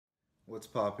What's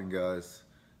poppin', guys?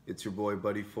 It's your boy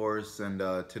Buddy Force, and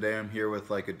today I'm here with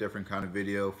like a different kind of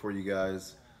video for you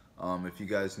guys. If you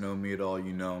guys know me at all,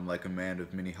 you know I'm like a man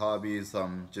of many hobbies.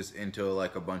 I'm just into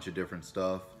like a bunch of different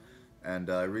stuff, and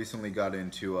I recently got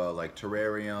into like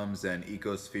terrariums and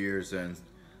ecospheres and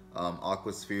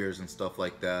aquaspheres and stuff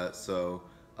like that. So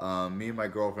me and my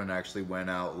girlfriend actually went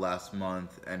out last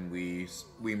month and we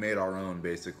made our own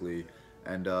basically.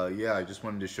 And yeah, I just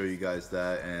wanted to show you guys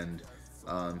that and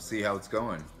see how it's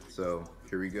going. So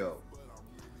here we go.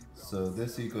 So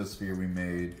this ecosphere we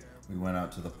made, we went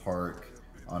out to the park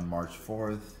on March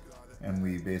 4th and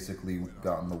we basically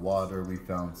got in the water. We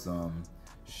found some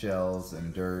shells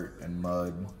and dirt and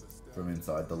mud from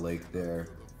inside the lake there,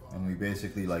 and we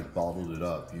basically like bottled it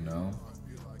up, you know?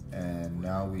 And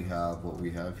now we have what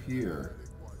we have here.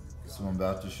 So I'm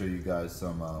about to show you guys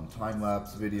some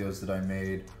time-lapse videos that I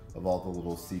made of all the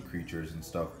little sea creatures and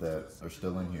stuff that are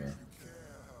still in here.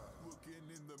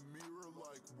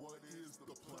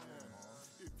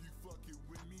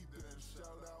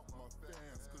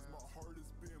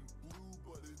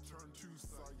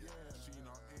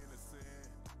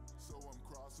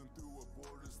 Through her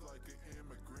borders like an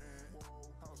immigrant.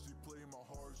 How she play my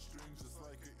heartstrings just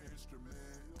like an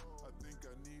instrument. I think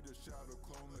I need a shadow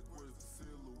clone, like where's the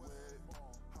silhouette?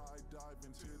 High dive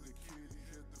into the kitty,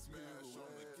 hit the smash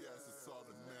on the gas, it's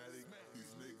automatic.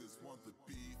 These niggas want the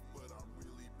beef, but I'm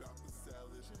really about the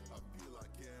salad. I feel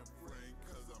like Anne Frank,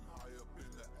 cause I'm high up in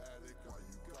the attic. Why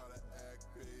you gotta act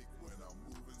fake when I'm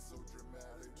moving so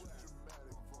dramatic?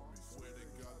 Swear to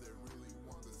God they really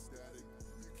want the static.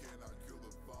 You cannot kill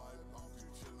the vibe, I'm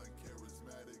too chillin',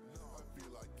 charismatic. I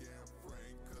feel like Anne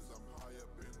Frank, cause I'm high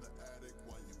up in the attic.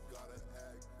 Why you gotta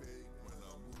act fake when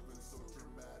I'm moving so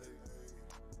dramatic?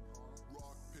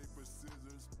 Rock, paper,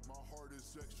 scissors, my heart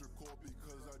is extra cold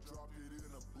because I dropped it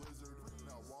in a blizzard.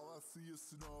 Now while I see a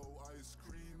snow, ice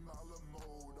cream a la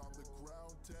mode, on the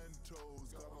ground 10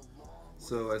 toes, got a long...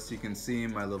 So as you can see,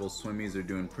 my little swimmies are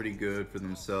doing pretty good for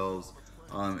themselves.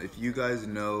 If you guys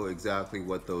know exactly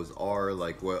what those are,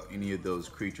 like what any of those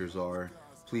creatures are,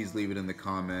 please leave it in the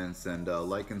comments, and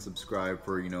like and subscribe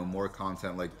for, you know, more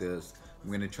content like this. I'm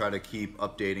going to try to keep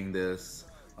updating this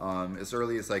as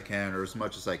early as I can, or as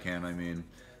much as I can, I mean.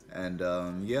 And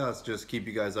yeah, let's just keep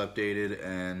you guys updated,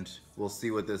 and we'll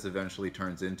see what this eventually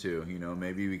turns into. You know,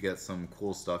 maybe we get some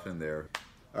cool stuff in there.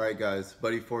 Alright guys,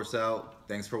 Buddy Force out.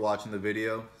 Thanks for watching the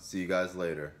video. See you guys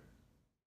later.